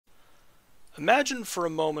Imagine for a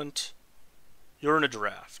moment you're in a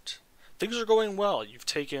draft. Things are going well. You've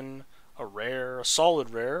taken a rare, a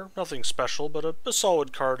solid rare, nothing special, but a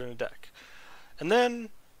solid card in a deck. And then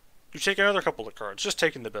you take another couple of cards, just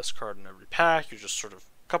taking the best card in every pack. You're just sort of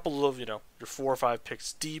a couple of, you're 4 or 5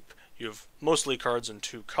 picks deep. You have mostly cards in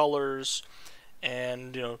 2 colors.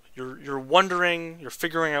 And, you're wondering, you're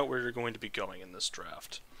figuring out where you're going to be going in this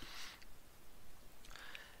draft.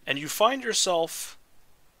 And you find yourself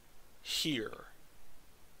here,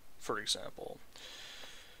 for example.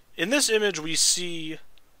 In this image, we see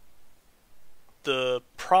the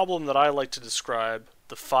problem that I like to describe,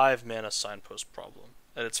 the 5-mana Signpost problem,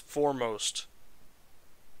 at its foremost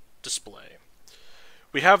display.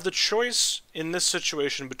 We have the choice in this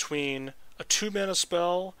situation between a 2-mana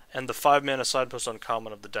spell and the 5-mana Signpost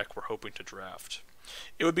uncommon of the deck we're hoping to draft.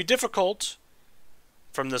 It would be difficult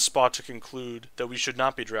from this spot to conclude that we should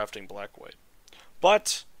not be drafting black-white.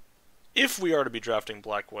 But if we are to be drafting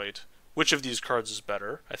black-white, which of these cards is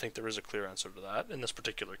better? I think there is a clear answer to that in this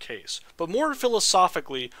particular case. But more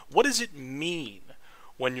philosophically, what does it mean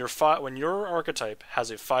when your archetype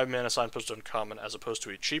has a 5-mana Signpost uncommon as opposed to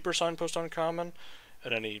a cheaper Signpost uncommon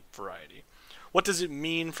at any variety? What does it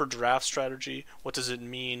mean for draft strategy? What does it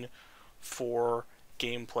mean for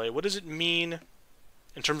gameplay? What does it mean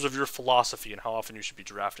in terms of your philosophy and how often you should be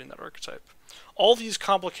drafting that archetype? All these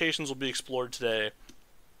complications will be explored today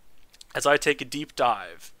as I take a deep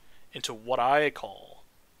dive into what I call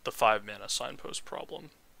the 5-mana Signpost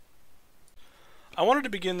problem. I wanted to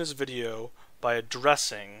begin this video by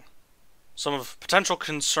addressing some of potential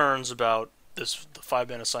concerns about the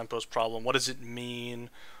 5-mana Signpost problem. What does it mean?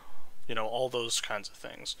 All those kinds of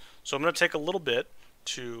things. So I'm going to take a little bit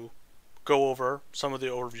to go over some of the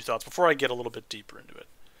overview thoughts before I get a little bit deeper into it.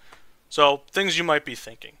 So, things you might be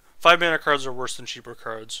thinking. 5-mana cards are worse than cheaper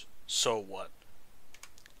cards, so what?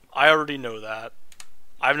 I already know that.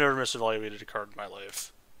 I've never misevaluated a card in my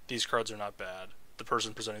life. These cards are not bad. The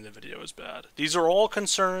person presenting the video is bad. These are all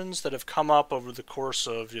concerns that have come up over the course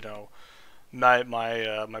of,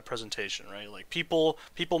 my presentation, right? Like people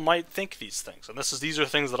might think these things, and these are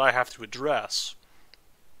things that I have to address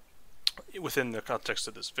within the context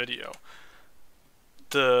of this video.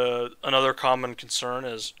 Another common concern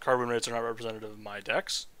is card win rates are not representative of my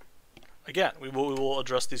decks. Again, we will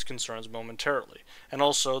address these concerns momentarily. And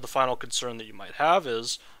also, the final concern that you might have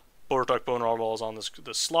is Bortuk Bone Rattle is on this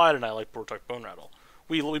slide, and I like Bortuk Bone Rattle.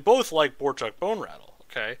 We both like Bortuk Bone Rattle,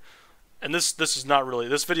 okay? And this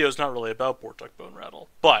video is not really about Bortuk Bone Rattle,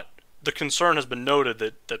 but the concern has been noted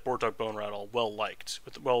that Bortuk Bone Rattle well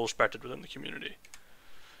respected within the community.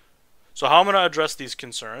 So how I'm going to address these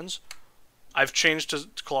concerns? I've changed to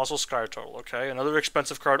Colossal Sky Turtle, okay? Another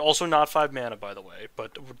expensive card, also not 5 mana by the way,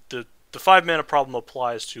 but the 5 mana problem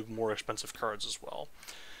applies to more expensive cards as well.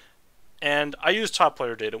 And I use top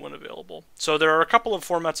player data when available. So there are a couple of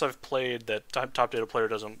formats I've played that top data player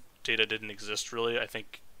data didn't exist really. I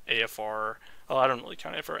think AFR, I don't really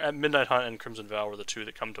count AFR. Midnight Hunt and Crimson Vow were the two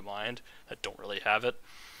that come to mind that don't really have it.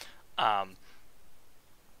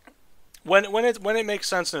 When it makes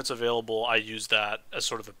sense and it's available, I use that as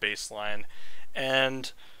sort of a baseline.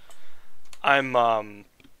 And I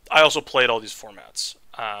also played all these formats.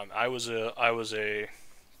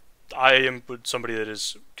 I am somebody that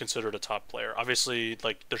is considered a top player. Obviously,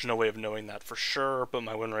 there's no way of knowing that for sure, but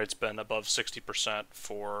my win rate's been above 60%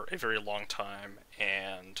 for a very long time,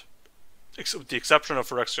 and with the exception of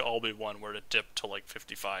Phyrexia Albi 1, where it dipped to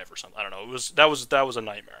 55 or something. I don't know. That was a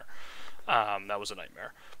nightmare. That was a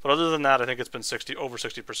nightmare. But other than that, I think it's been over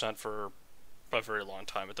 60% for a very long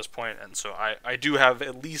time at this point, and so I do have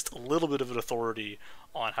at least a little bit of an authority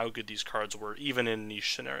on how good these cards were, even in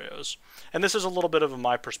niche scenarios. And this is a little bit of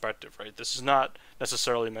my perspective, right? This is not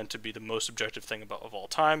necessarily meant to be the most objective thing of all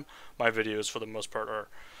time. My videos, for the most part, are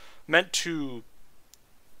meant to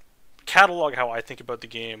catalog how I think about the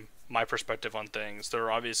game, my perspective on things. There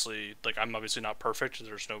are obviously, I'm obviously not perfect.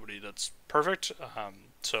 There's nobody that's perfect.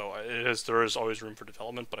 So there is always room for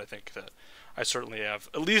development, but I think that I certainly have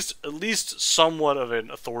at least somewhat of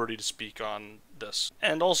an authority to speak on this.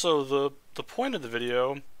 And also, the point of the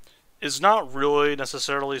video is not really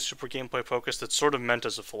necessarily super gameplay focused. It's sort of meant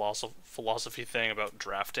as a philosophy thing about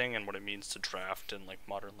drafting and what it means to draft in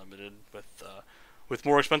Modern Limited with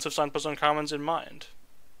more expensive Signpost uncommons in mind.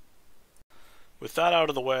 With that out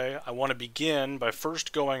of the way, I want to begin by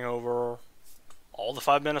first going over all the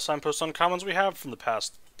 5-mana Signpost uncommons we have from the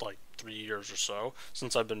past 3 years or so,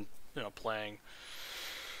 since I've been playing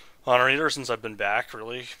Honor Eater, since I've been back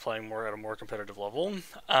really playing more at a more competitive level.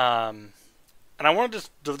 And I wanted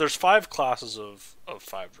to, there's 5 classes of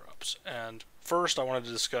 5-drops, and first I wanted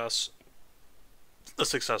to discuss the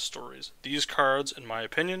success stories. These cards, in my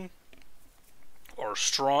opinion, are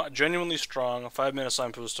strong, genuinely strong 5-mana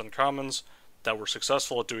Signpost uncommons that were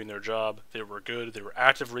successful at doing their job. They were good. They were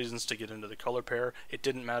active reasons to get into the color pair. It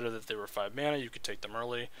didn't matter that they were 5 mana. You could take them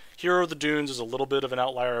early. Hero of the Dunes is a little bit of an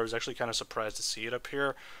outlier. I was actually kind of surprised to see it up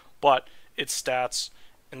here, but its stats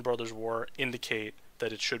in Brothers War indicate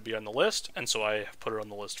that it should be on the list, and so I have put it on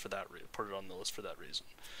the list for that reason.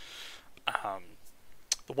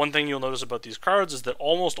 The one thing you'll notice about these cards is that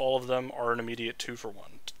almost all of them are an immediate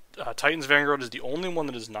 2-for-1. Titan's Vanguard is the only one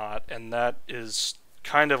that is not, and that is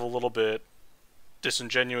kind of a little bit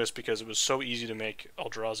disingenuous because it was so easy to make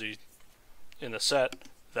Eldrazi in the set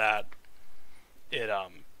that it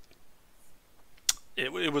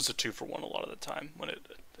was a 2-for-1 a lot of the time when it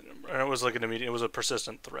was like it was a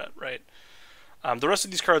persistent threat, right? The rest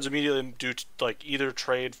of these cards immediately do like either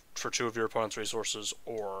trade for 2 of your opponent's resources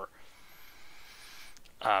or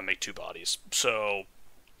make 2 bodies. So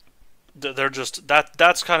they're just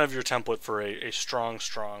that's kind of your template for a strong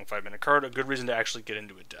 5-mana card, a good reason to actually get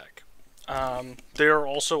into a deck. They are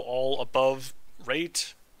also all above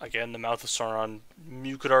rate. Again, the Mouth of Sauron,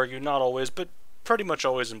 you could argue not always, but pretty much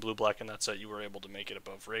always in blue-black in that set you were able to make it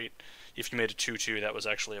above rate. If you made a 2/2,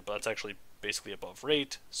 that's actually basically above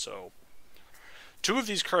rate. So 2 of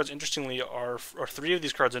these cards, interestingly, or 3 of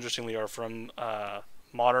these cards, interestingly, are from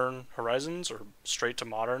Modern Horizons or straight to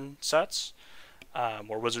Modern sets,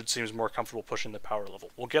 where Wizard seems more comfortable pushing the power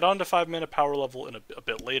level. We'll get on to 5-mana power level in a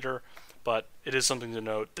bit later, but it is something to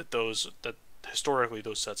note that historically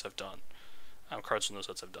those sets have done. Cards from those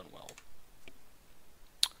sets have done well.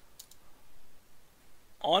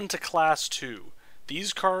 On to Class 2.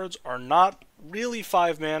 These cards are not really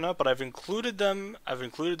 5 mana, but I've included them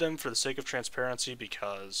for the sake of transparency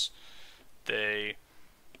because they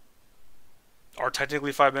are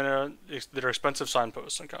technically 5 mana. They're expensive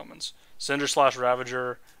Signposts and commons.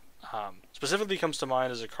 Cinder/Ravager specifically comes to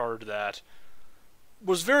mind as a card that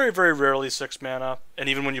was very, very rarely 6 mana, and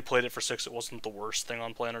even when you played it for 6, it wasn't the worst thing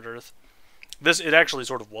on planet Earth. It actually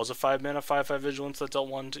sort of was a 5 mana 5/5 vigilance that dealt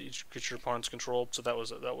 1 to each creature opponent's control. So that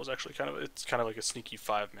was actually kind of like a sneaky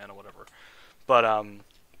 5 mana whatever. But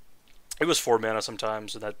it was 4 mana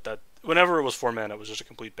sometimes, and that whenever it was 4 mana, it was just a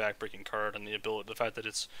complete backbreaking card, and the fact that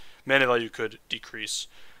its mana value could decrease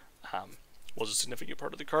was a significant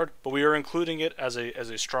part of the card. But we are including it as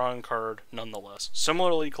a strong card nonetheless.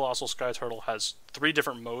 Similarly, Colossal Sky Turtle has 3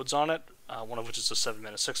 different modes on it, one of which is a 7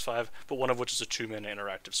 mana 6/5, but one of which is a 2 mana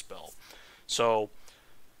interactive spell. So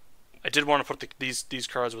I did want to put these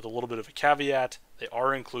cards with a little bit of a caveat. They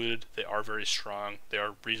are included. They are very strong. They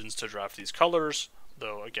are reasons to draft these colors,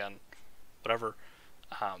 though again, whatever.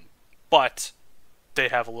 But they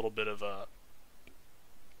have a little bit of a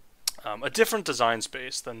different design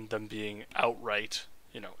space than them being outright,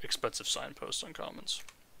 expensive Signposts uncommons.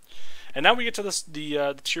 And now we get to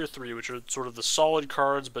the tier 3, which are sort of the solid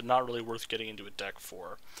cards, but not really worth getting into a deck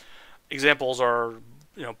for. Examples are,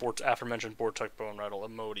 aforementioned Bortuk Bone Rattle,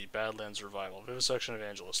 Emoti, Badlands Revival, Vivisection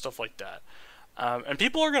Evangelist, stuff like that. And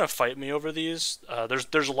people are going to fight me over these.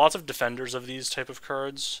 There's lots of defenders of these type of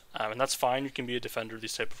cards, and that's fine. You can be a defender of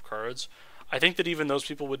these type of cards. I think that even those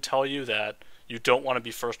people would tell you that you don't want to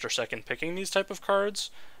be first or second picking these type of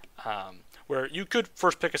cards, where you could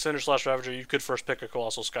first pick a Cinder/Ravager, you could first pick a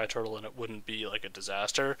Colossal Sky Turtle, and it wouldn't be like a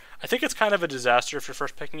disaster. I think it's kind of a disaster if you're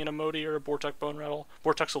first picking an Emoti or a Bortuk Bone Rattle.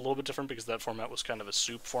 Bortuk's a little bit different because that format was kind of a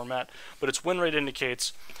soup format, but its win rate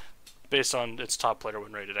indicates, based on its top player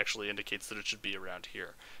win rate, it actually indicates that it should be around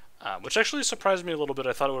here, which actually surprised me a little bit.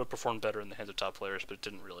 I thought it would have performed better in the hands of top players, but it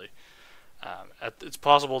didn't really. It's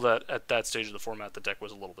possible that at that stage of the format, the deck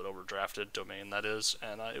was a little bit overdrafted, Domain that is,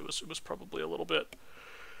 and it was probably a little bit.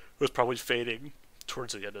 It was probably fading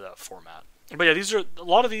towards the end of that format. But yeah, a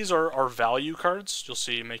lot of these are value cards. You'll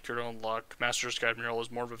see Make Your Own Luck. Master's Guide Mural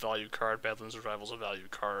is more of a value card. Badlands Revival is a value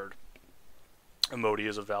card. Emoti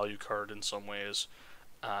is a value card in some ways.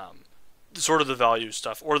 Sort of the value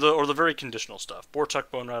stuff, or the very conditional stuff.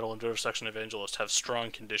 Bortuk Bone Rattle and Vivisection Evangelist have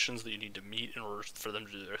strong conditions that you need to meet in order for them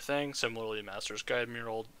to do their thing. Similarly, Master's Guide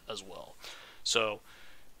Mural as well. So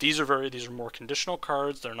these are more conditional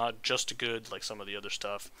cards. They're not just good like some of the other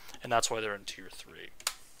stuff, and that's why they're in tier 3.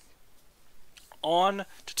 On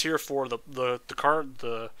to tier 4,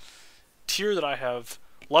 the tier that I have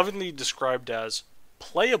lovingly described as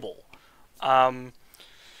playable.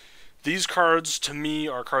 These cards, to me,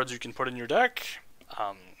 are cards you can put in your deck.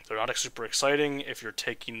 They're not super exciting. If you're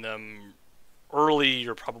taking them early,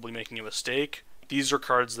 you're probably making a mistake. These are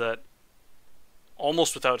cards that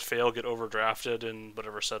almost without fail get overdrafted in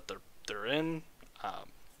whatever set they're in.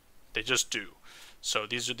 They just do. So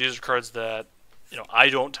these are cards that I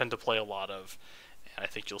don't tend to play a lot of, I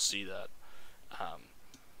think you'll see that.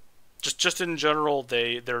 Just in general,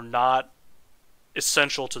 they're not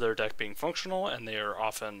essential to their deck being functional, and they are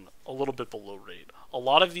often a little bit below rate. A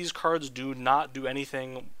lot of these cards do not do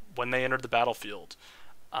anything when they enter the battlefield,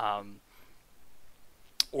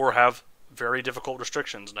 or have very difficult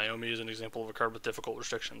restrictions. Naomi is an example of a card with difficult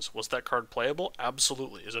restrictions. Was that card playable?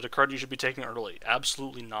 Absolutely. Is it a card you should be taking early?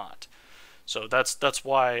 Absolutely not. So that's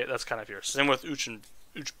why that's kind of here. Same with Uchbenbach.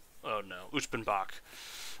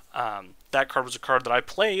 That card was a card that I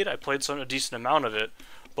played. I played a decent amount of it,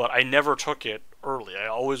 but I never took it early. I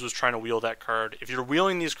always was trying to wheel that card. If you're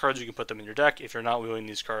wheeling these cards, you can put them in your deck. If you're not wheeling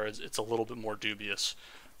these cards, it's a little bit more dubious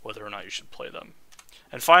whether or not you should play them.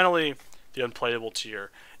 And finally, the unplayable tier.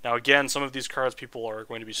 Now again, some of these cards people are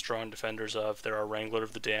going to be strong defenders of. There are Wrangler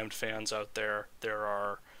of the Damned fans out there. There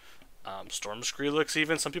are Storm Skrillex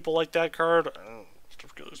even. Some people like that card.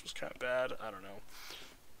 Storm Skrillex was kind of bad. I don't know.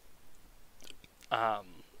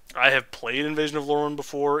 I have played Invasion of Lorwyn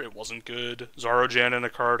before. It wasn't good. Zaro in a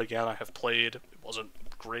card, again, I have played. It wasn't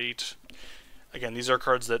great. Again, these are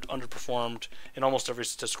cards that underperformed in almost every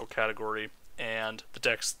statistical category, and the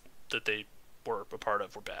decks that they were a part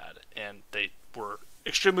of were bad, and they were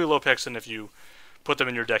extremely low picks, and if you put them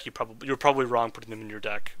in your deck, you're probably wrong putting them in your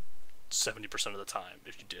deck 70% of the time,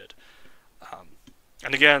 if you did.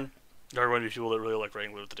 And again, there are going to be people that really like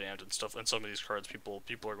Wrangler of the Damned and stuff, and some of these cards people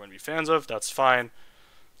are going to be fans of. That's fine.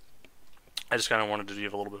 I just kind of wanted to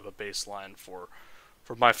give a little bit of a baseline for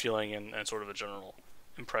my feeling and sort of a general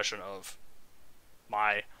impression of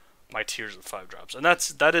my tiers of 5-drops. And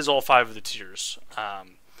that is all 5 of the tiers.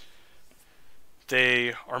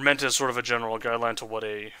 They are meant as sort of a general guideline to what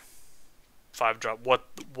a 5-drop,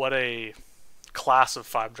 what a class of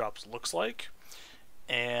 5-drops looks like.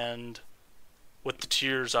 And with the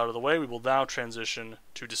tiers out of the way, we will now transition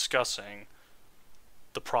to discussing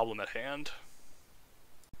the problem at hand.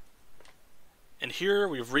 And here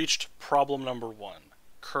we've reached problem number 1,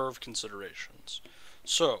 curve considerations.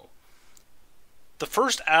 So, the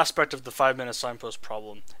first aspect of the 5-mana signpost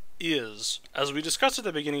problem is, as we discussed at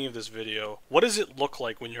the beginning of this video, what does it look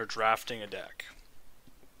like when you're drafting a deck?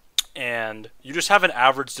 And you just have an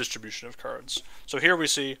average distribution of cards. So here we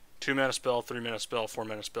see 2-mana spell, 3-mana spell,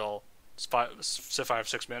 4-mana spell,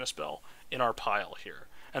 5-6-mana spell in our pile here.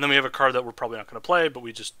 And then we have a card that we're probably not going to play, but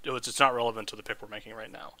it's not relevant to the pick we're making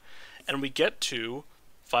right now. And we get to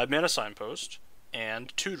 5-mana signpost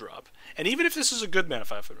and 2-drop. And even if this is a good mana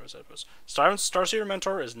 5-mana signpost, Starseer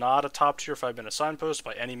Mentor is not a top tier 5-mana signpost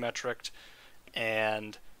by any metric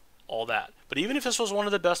and all that. But even if this was one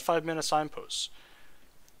of the best 5-mana signposts,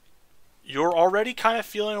 you're already kind of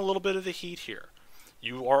feeling a little bit of the heat here.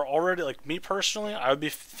 You are already, like me personally, I would be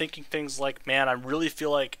thinking things like, man, I really feel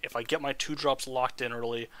like if I get my 2-drops locked in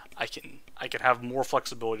early, I can have more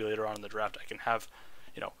flexibility later on in the draft. I can have,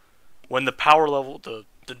 when the power level, the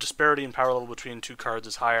disparity in power level between 2 cards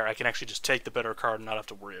is higher, I can actually just take the better card and not have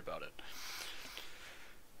to worry about it.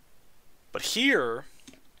 But here,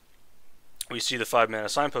 we see the 5-mana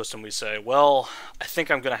signpost and we say, well, I think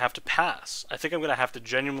I'm going to have to pass. I think I'm going to have to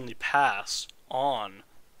genuinely pass on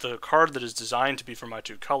the card that is designed to be for my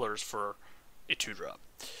 2 colors for a 2-drop.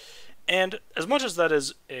 And as much as that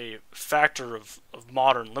is a factor of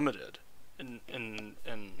modern limited in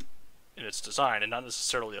its design, and not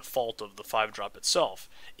necessarily a fault of the 5-drop itself,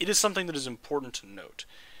 it is something that is important to note.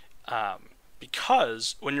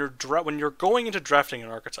 Because when you're going into drafting an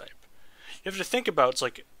archetype, you have to think about, it's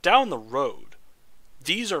like, down the road,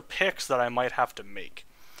 these are picks that I might have to make.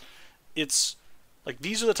 It's like,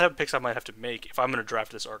 these are the type of picks I might have to make if I'm going to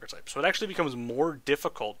draft this archetype. So it actually becomes more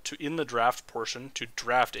difficult in the draft portion to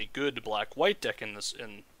draft a good black-white deck in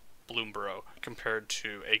Bloomburrow compared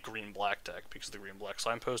to a green-black deck, because the green-black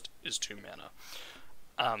signpost is 2 mana.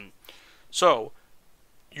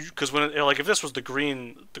 Because if this was the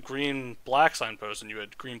green-black signpost and you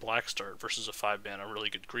had green-black start versus a 5-mana really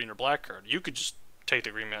good green or black card, you could just take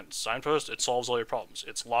the green-mana signpost. It solves all your problems.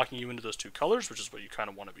 It's locking you into those 2 colors, which is what you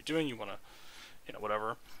kind of want to be doing. You want to,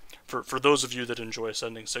 whatever. For those of you that enjoy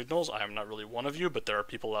sending signals, I am not really one of you, but there are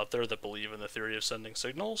people out there that believe in the theory of sending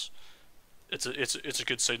signals. It's a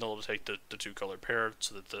good signal to take the 2-color pair,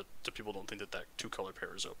 so that the people don't think that 2-color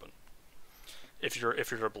pair is open. If you're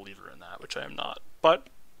a believer in that, which I am not, but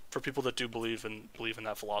for people that do believe in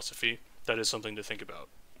that philosophy, that is something to think about.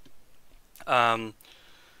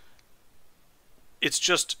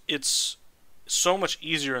 It's so much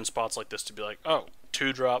easier in spots like this to be like, oh,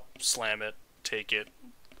 2-drop, slam it, take it,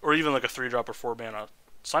 or even like a 3-drop or 4-mana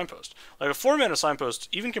signpost. Like a 4-mana signpost,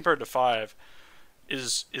 even compared to 5,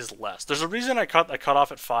 is less. There's a reason I cut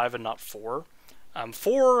off at 5 and not 4.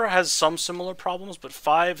 4 has some similar problems, but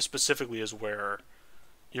 5 specifically is where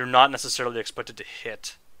you're not necessarily expected to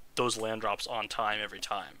hit those land drops on time every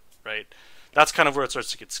time, right? That's kind of where it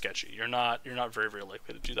starts to get sketchy. You're not very, very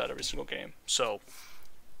likely to do that every single game. So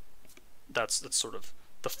that's sort of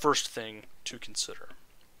the first thing to consider.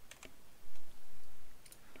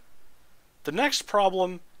 The next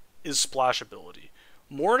problem is splashability.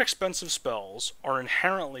 More expensive spells are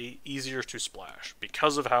inherently easier to splash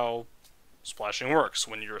because of how splashing works.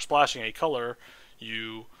 When you're splashing a color,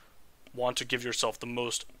 you want to give yourself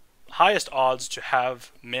the highest odds to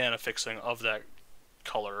have mana fixing of that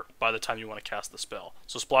color by the time you want to cast the spell.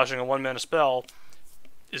 So splashing a 1 mana spell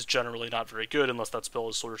is generally not very good unless that spell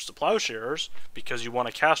is Swords to Plowshares, because you want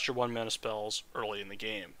to cast your 1 mana spells early in the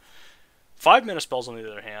game. 5 mana spells, on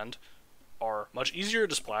the other hand, are much easier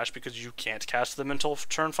to splash because you can't cast them until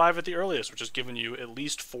turn 5 at the earliest, which has given you at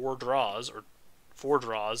least 4 draws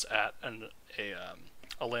at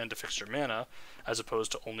a land to fix your mana, as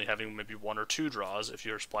opposed to only having maybe 1 or 2 draws if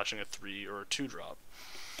you're splashing a 3 or a 2 drop.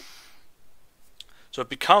 So it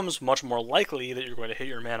becomes much more likely that you're going to hit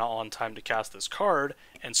your mana on time to cast this card,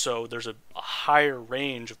 and so there's a higher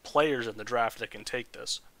range of players in the draft that can take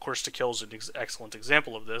this. Course to Kill is an excellent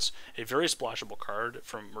example of this, a very splashable card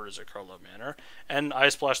from Murders at Karlov Manor, and I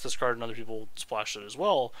splashed this card and other people splashed it as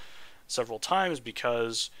well several times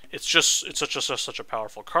because it's such a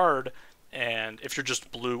powerful card, and if you're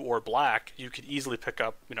just blue or black, you could easily pick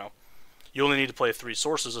up, you only need to play 3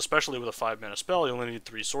 sources, especially with a 5 mana spell, you only need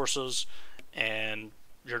 3 sources, and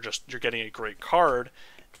you're getting a great card.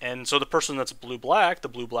 And so the person that's blue-black, the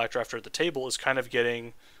blue-black drafter at the table, is kind of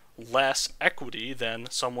getting less equity than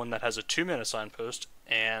someone that has a 2 mana Signpost,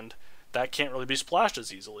 and that can't really be splashed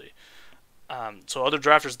as easily. So other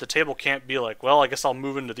drafters at the table can't be like, well, I guess I'll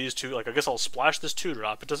move into these 2, I guess I'll splash this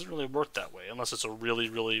 2-drop. It doesn't really work that way, unless it's a really,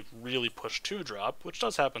 really, really push 2-drop, which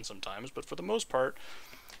does happen sometimes, but for the most part,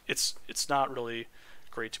 it's not really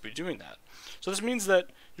great to be doing that. So this means that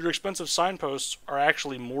your expensive signposts are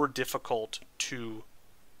actually more difficult to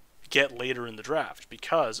get later in the draft,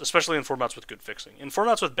 because, especially in formats with good fixing. In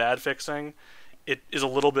formats with bad fixing, it is a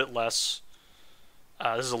little bit less,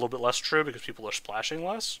 this is a little bit less true because people are splashing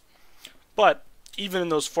less. But even in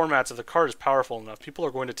those formats, if the card is powerful enough, people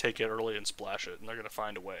are going to take it early and splash it, and they're going to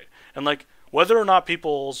find a way. And whether or not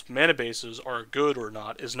people's mana bases are good or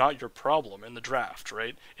not is not your problem in the draft,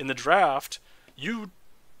 right? In the draft, you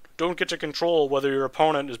don't get to control whether your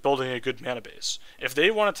opponent is building a good mana base. If they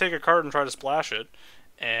want to take a card and try to splash it,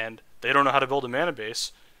 and they don't know how to build a mana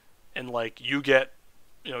base, and you get,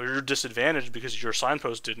 you're disadvantaged because your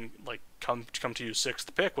signpost didn't come to you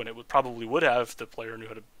 6th pick when it probably would have if the player knew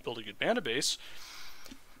how to build a good mana base,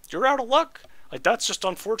 you're out of luck. That's just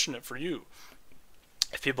unfortunate for you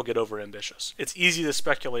if people get over ambitious. It's easy to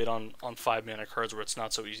speculate on 5 mana cards where it's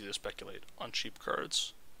not so easy to speculate on cheap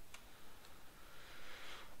cards.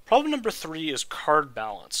 Problem number 3 is card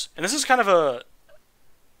balance. And this is kind of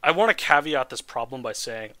I want to caveat this problem by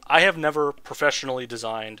saying I have never professionally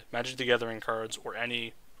designed Magic the Gathering cards or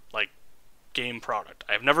any game product.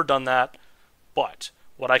 I have never done that, but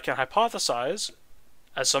what I can hypothesize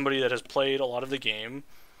as somebody that has played a lot of the game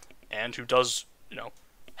and who does,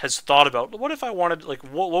 has thought about, what if I wanted,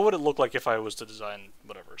 what would it look like if I was to design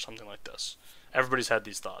whatever, something like this. Everybody's had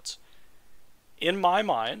these thoughts. In my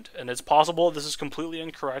mind, and it's possible this is completely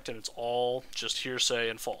incorrect and it's all just hearsay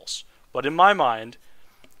and false, but in my mind,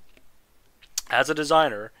 as a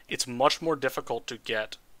designer, it's much more difficult to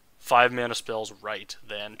get 5 mana spells right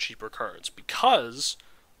than cheaper cards, because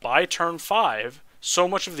by turn 5, so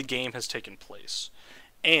much of the game has taken place.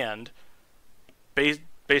 And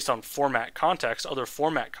based on format context, other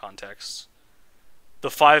format contexts, the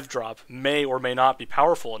 5-drop may or may not be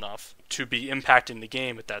powerful enough to be impacting the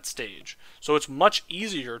game at that stage. So it's much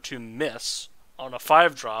easier to miss on a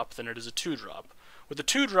 5-drop than it is a 2-drop. With a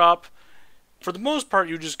 2-drop, for the most part,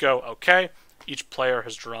 you just go, okay, each player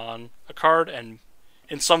has drawn a card, and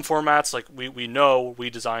in some formats, we know we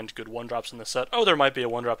designed good 1-drops in the set. Oh, there might be a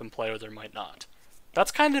 1-drop in play, or there might not.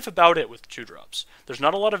 That's kind of about it with 2-drops. There's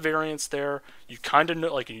not a lot of variance there. You kind of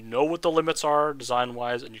know, you know what the limits are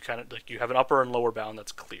design-wise, and you kind of you have an upper and lower bound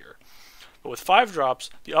that's clear. But with 5-drops,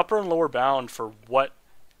 the upper and lower bound for what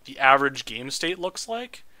the average game state looks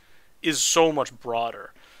like is so much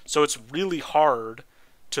broader. So it's really hard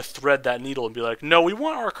to thread that needle and be like, no, we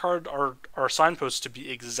want our signposts to be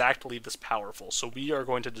exactly this powerful, so we are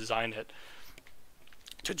going to design it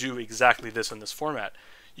to do exactly this in this format.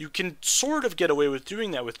 You can sort of get away with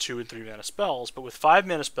doing that with 2 and 3 mana spells, but with 5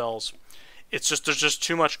 mana spells, there's just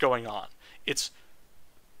too much going on. It's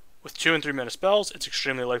With 2 and 3 mana spells, it's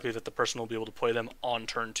extremely likely that the person will be able to play them on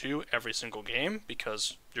turn 2 every single game,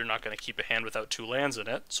 because you're not going to keep a hand without 2 lands in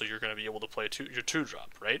it, so you're going to be able to play your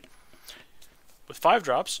 2-drop, right? With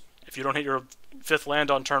 5-drops, if you don't hit your 5th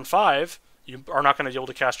land on turn 5, you are not going to be able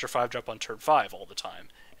to cast your 5-drop on turn 5 all the time.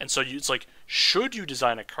 And so it's like, should you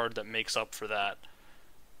design a card that makes up for that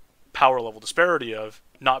power level disparity of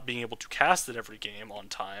not being able to cast it every game on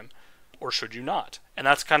time, or should you not? And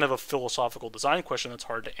that's kind of a philosophical design question that's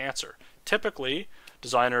hard to answer. Typically,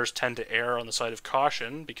 designers tend to err on the side of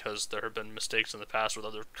caution because there have been mistakes in the past with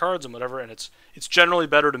other cards and whatever, and it's generally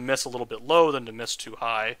better to miss a little bit low than to miss too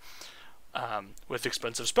high with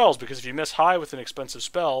expensive spells, because if you miss high with an expensive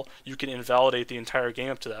spell, you can invalidate the entire game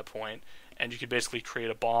up to that point, and you can basically create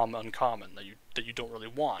a bomb uncommon that you don't really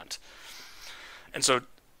want. And so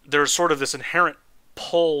there's sort of this inherent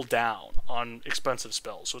pull down on expensive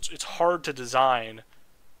spells. So it's hard to design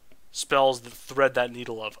spells that thread that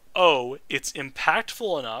needle of, oh, it's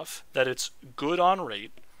impactful enough that it's good on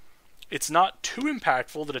rate. It's not too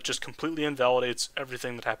impactful that it just completely invalidates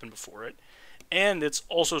everything that happened before it. And it's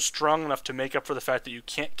also strong enough to make up for the fact that you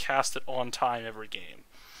can't cast it on time every game.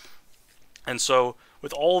 And so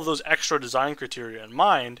with all of those extra design criteria in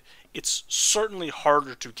mind, it's certainly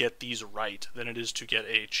harder to get these right than it is to get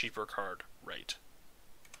a cheaper card right.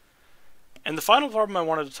 And the final problem I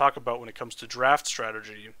wanted to talk about when it comes to draft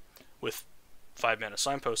strategy with 5-mana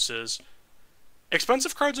Signposts is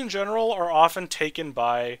expensive cards in general are often taken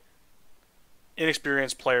by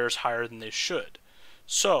inexperienced players higher than they should.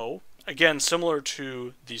 So, again, similar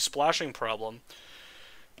to the splashing problem,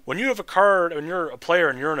 when you have a card, when you're a player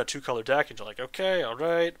and you're in a 2-color deck and you're like, okay,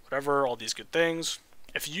 alright, whatever, all these good things,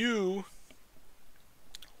 if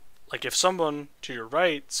someone to your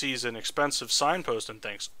right sees an expensive Signpost and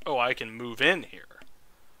thinks, oh, I can move in here,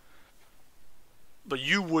 but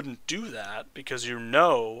you wouldn't do that because you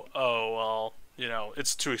know, oh, well,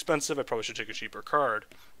 it's too expensive, I probably should take a cheaper card.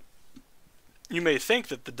 You may think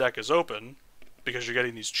that the deck is open because you're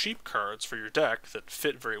getting these cheap cards for your deck that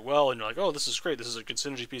fit very well, and you're like, oh, this is great, this is a good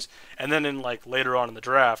synergy piece. And then in later on in the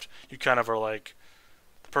draft, you kind of are like,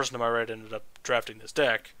 the person to my right ended up drafting this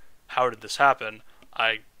deck. How did this happen?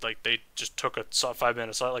 They just took a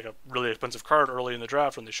 5-mana a really expensive card early in the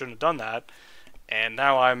draft when they shouldn't have done that, and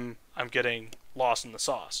now I'm getting lost in the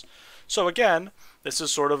sauce. So again, this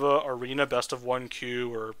is sort of a arena best of 1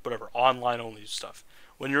 queue or whatever, online only stuff.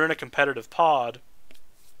 When you're in a competitive pod,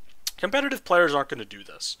 competitive players aren't going to do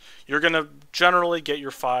this. You're going to generally get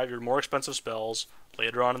your more expensive spells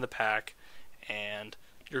later on in the pack, and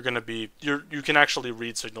you're going to you can actually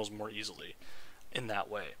read signals more easily in that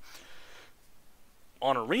way.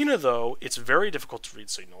 On Arena, though, it's very difficult to read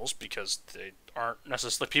signals because they aren't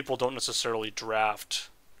necessarily, people don't necessarily draft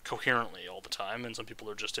coherently all the time, and some people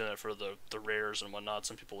are just in it for the rares and whatnot.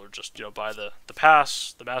 Some people are just, buy the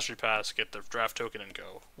pass, the mastery pass, get the draft token and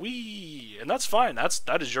go, wee! And that's fine.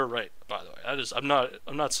 That is your right, by the way.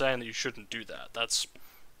 I'm not saying that you shouldn't do that. That's,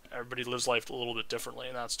 everybody lives life a little bit differently,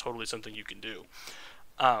 and that's totally something you can do.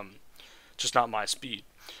 Just not my speed.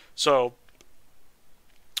 So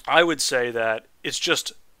I would say that it's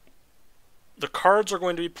just the cards are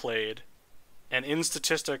going to be played, and in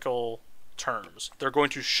statistical terms, they're going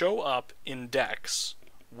to show up in decks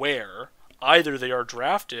where either they are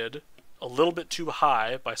drafted a little bit too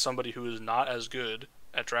high by somebody who is not as good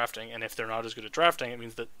at drafting, and if they're not as good at drafting, it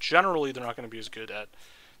means that generally they're not going to be as good at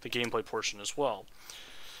the gameplay portion as well.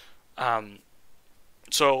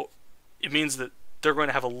 So it means that they're going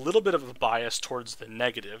to have a little bit of a bias towards the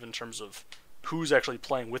negative in terms of who's actually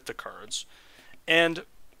playing with the cards, and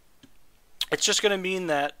it's just going to mean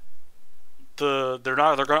that they're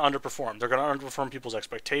going to underperform. They're going to underperform people's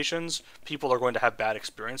expectations. People are going to have bad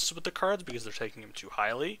experiences with the cards because they're taking them too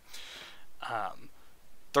highly.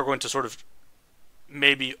 They're going to sort of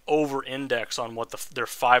maybe over-index on what their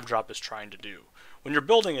 5-drop is trying to do. When you're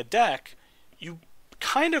building a deck, you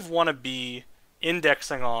kind of want to be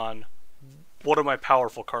indexing on what do my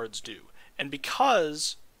powerful cards do. And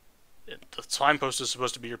because the Signpost is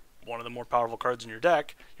supposed to be one of the more powerful cards in your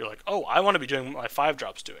deck, you're like, oh, I want to be doing what my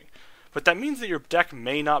 5-drop's doing. But that means that your deck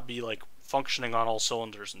may not be functioning on all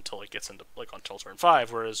cylinders until it gets into until turn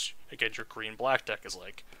 5, whereas again your green-black deck is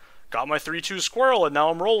got my 3/2 squirrel and now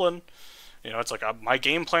I'm rolling. It's my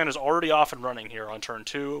game plan is already off and running here on turn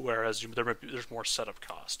 2, whereas there's more setup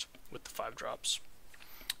cost with the 5-drops.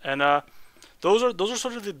 And those are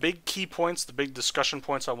sort of the big key points, the big discussion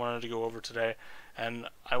points I wanted to go over today, and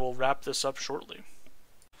I will wrap this up shortly.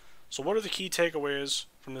 So what are the key takeaways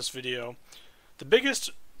from this video? The biggest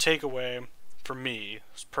takeaway for me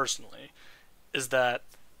personally is that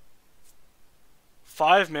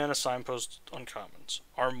 5 mana Signpost uncommons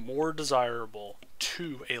are more desirable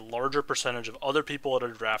to a larger percentage of other people at a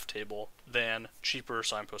draft table than cheaper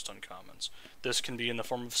Signpost uncommons. This can be in the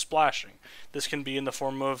form of splashing. This can be in the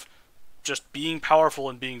form of just being powerful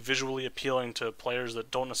and being visually appealing to players that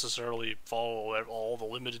don't necessarily follow all the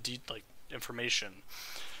limited information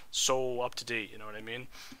so up to date, you know what I mean?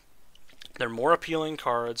 They're more appealing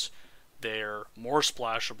cards, they're more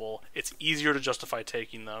splashable, it's easier to justify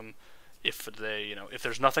taking them. If if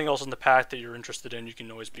there's nothing else in the pack that you're interested in, you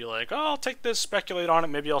can always be like, oh, I'll take this, speculate on it,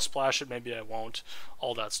 maybe I'll splash it, maybe I won't,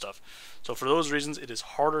 all that stuff. So for those reasons, it is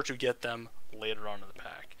harder to get them later on in the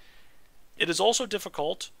pack. It is also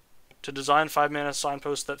difficult to design 5 mana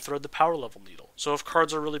signposts that thread the power level needle. So if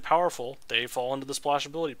cards are really powerful, they fall into the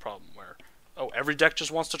splashability problem where, oh, every deck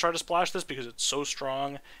just wants to try to splash this because it's so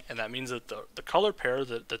strong, and that means that the color pair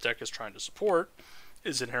that the deck is trying to support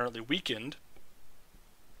is inherently weakened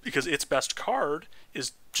because its best card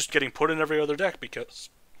is just getting put in every other deck, because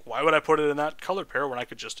why would I put it in that color pair when I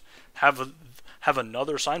could just have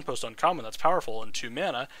another signpost uncommon that's powerful in 2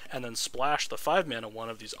 mana and then splash the 5 mana one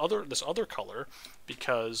of this other color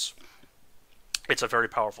because it's a very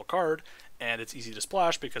powerful card and it's easy to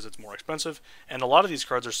splash because it's more expensive, and a lot of these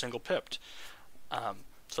cards are single pipped.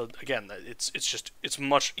 So again, it's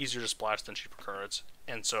much easier to splash than cheaper cards,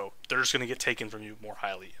 and so they're just going to get taken from you more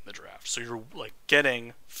highly in the draft. So you're like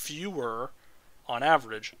getting fewer, on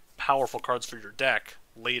average, powerful cards for your deck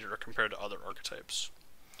later compared to other archetypes.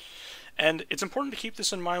 And it's important to keep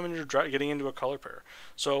this in mind when you're getting into a color pair.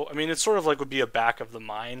 So, I mean, it's sort of like would be a back of the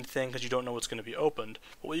mind thing because you don't know what's going to be opened.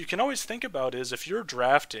 But what you can always think about is if you're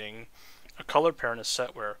drafting a color pair in a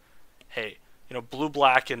set where, hey,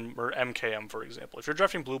 blue-black and or MKM, for example. If you're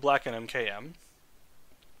drafting blue-black and MKM,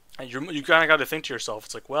 and you kind of got to think to yourself,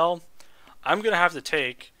 it's like, well, I'm going to have to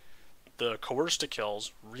take the coerced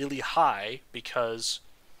kills really high because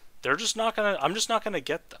I'm just not gonna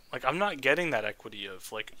get them. Like, I'm not getting that equity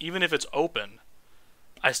of, like, even if it's open,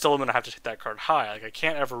 I still am gonna have to take that card high. Like, I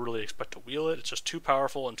can't ever really expect to wheel it. It's just too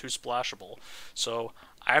powerful and too splashable. So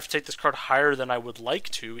I have to take this card higher than I would like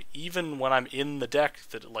to, even when I'm in the deck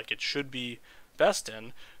that like it should be best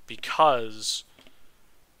in, because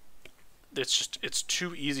it's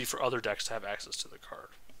too easy for other decks to have access to the card.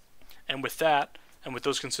 And with that, and with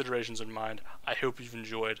those considerations in mind, I hope you've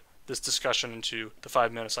enjoyed this discussion into the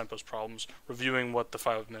 5 mana signpost problems, reviewing what the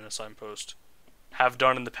 5 mana signpost have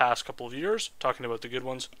done in the past couple of years, talking about the good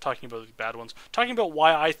ones, talking about the bad ones, talking about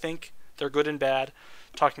why I think they're good and bad,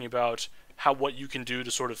 talking about what you can do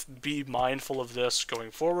to sort of be mindful of this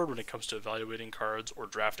going forward when it comes to evaluating cards or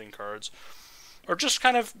drafting cards, or just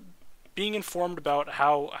kind of being informed about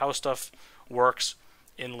how stuff works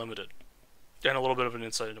in Limited, and a little bit of an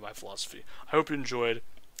insight into my philosophy. I hope you enjoyed,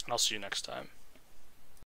 and I'll see you next time.